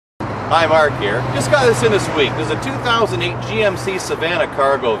Hi, Mark here. Just got this in this week. There's a 2008 GMC Savannah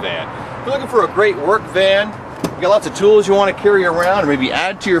cargo van. If you're looking for a great work van, you got lots of tools you want to carry around or maybe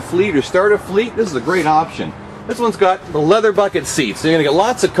add to your fleet or start a fleet, this is a great option. This one's got the leather bucket seats, so you're going to get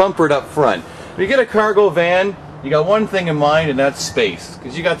lots of comfort up front. If you get a cargo van, you got one thing in mind, and that's space,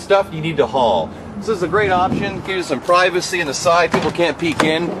 because you got stuff you need to haul. This is a great option. Gives you some privacy in the side. People can't peek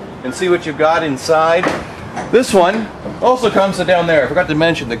in and see what you've got inside. This one also comes down there. I forgot to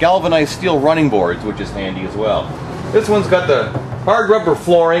mention the galvanized steel running boards, which is handy as well. This one's got the hard rubber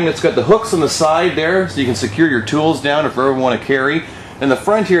flooring. It's got the hooks on the side there, so you can secure your tools down if you ever want to carry. And the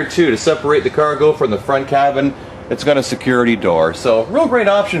front here too, to separate the cargo from the front cabin. It's got a security door. So real great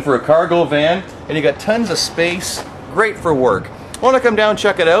option for a cargo van, and you got tons of space. Great for work. Want to come down,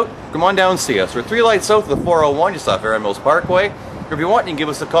 check it out? Come on down and see us. We're 3 lights south of the 401, just off Meadow-Mills Parkway. Or if you want, you can give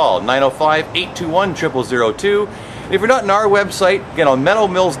us a call, 905-821-0002. And if you're not on our website, again on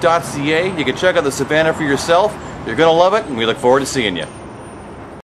meadow-mills.ca, you can check out the Savannah for yourself. You're going to love it, and we look forward to seeing you.